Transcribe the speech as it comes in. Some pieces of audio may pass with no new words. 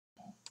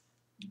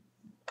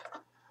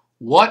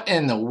What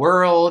in the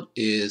world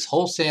is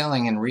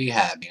wholesaling and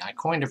rehabbing? I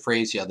coined a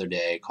phrase the other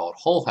day called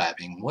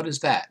whole-habbing. What is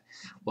that?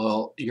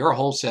 Well, you're a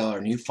wholesaler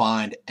and you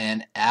find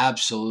an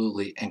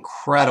absolutely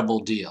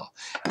incredible deal.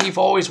 You've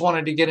always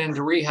wanted to get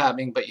into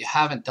rehabbing, but you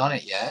haven't done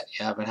it yet.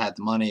 You haven't had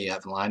the money, you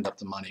haven't lined up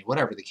the money,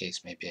 whatever the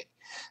case may be.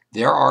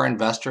 There are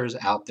investors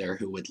out there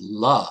who would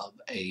love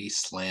a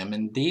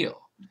slamming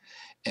deal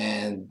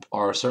and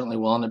are certainly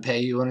willing to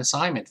pay you an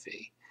assignment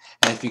fee.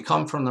 And if you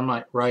come from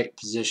the right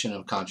position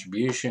of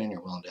contribution,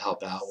 you're willing to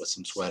help out with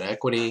some sweat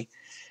equity,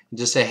 and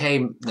just say, hey,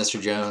 Mr.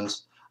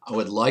 Jones, I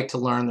would like to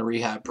learn the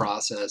rehab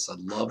process.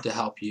 I'd love to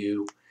help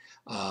you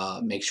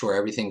make sure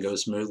everything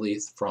goes smoothly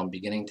from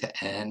beginning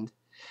to end.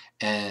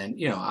 And,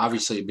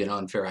 obviously it'd be an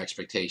unfair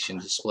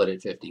expectation to split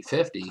it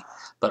 50-50.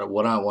 But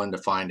what I wanted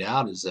to find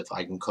out is if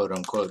I can quote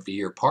unquote be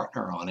your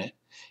partner on it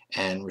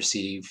and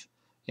receive,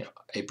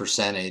 a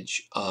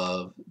percentage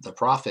of the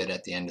profit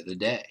at the end of the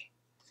day.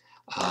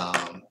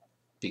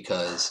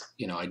 Because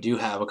I do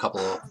have a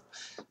couple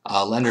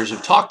of lenders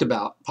who've talked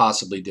about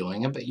possibly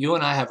doing it, but you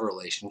and I have a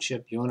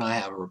relationship, you and I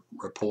have a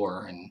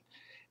rapport,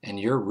 and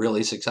you're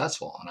really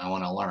successful, and I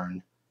want to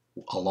learn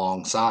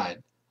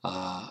alongside,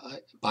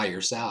 by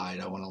your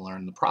side. I want to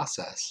learn the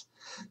process.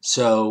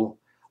 So,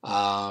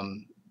 I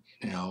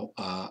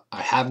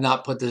have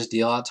not put this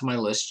deal out to my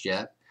list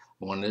yet.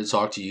 I wanted to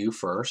talk to you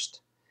first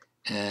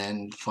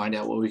and find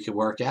out what we could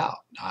work out.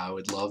 I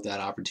would love that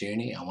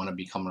opportunity. I want to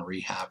become a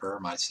rehabber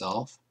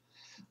myself.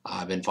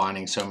 I've been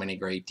finding so many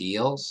great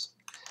deals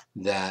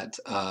that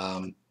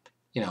I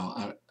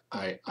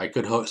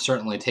could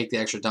certainly take the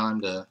extra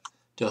time to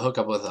hook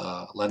up with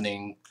a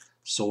lending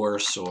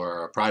source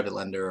or a private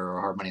lender or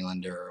a hard money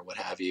lender or what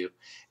have you.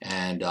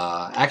 And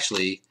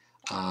actually,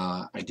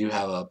 I do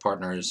have a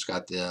partner who's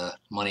got the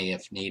money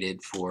if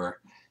needed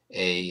for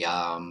a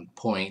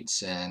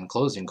points and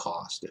closing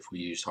cost if we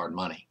use hard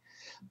money.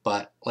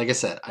 But like I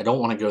said, I don't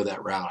want to go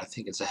that route. I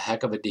think it's a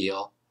heck of a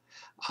deal.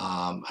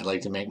 I'd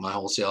like to make my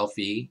wholesale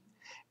fee,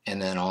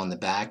 and then on the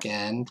back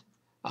end,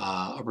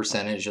 a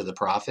percentage of the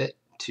profit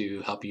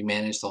to help you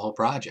manage the whole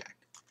project.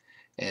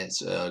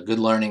 It's a good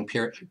learning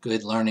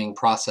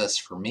process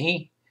for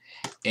me,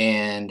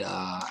 and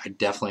I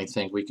definitely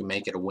think we can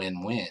make it a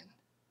win-win.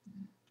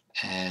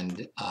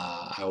 And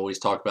I always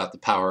talk about the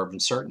power of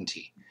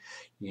uncertainty.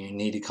 You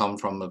need to come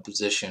from a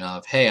position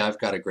of, hey, I've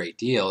got a great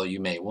deal,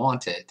 you may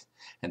want it,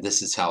 and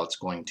this is how it's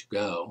going to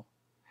go.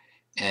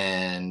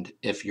 And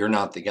if you're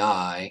not the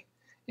guy,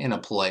 in a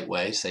polite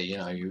way, say,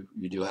 you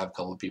do have a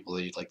couple of people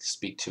that you'd like to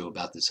speak to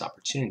about this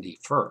opportunity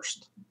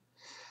first.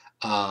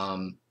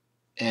 And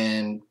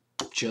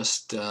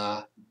just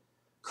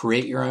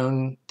create your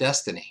own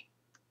destiny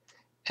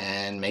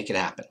and make it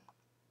happen.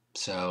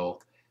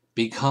 So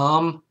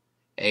become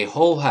a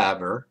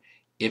whole-habber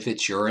if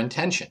it's your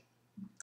intention.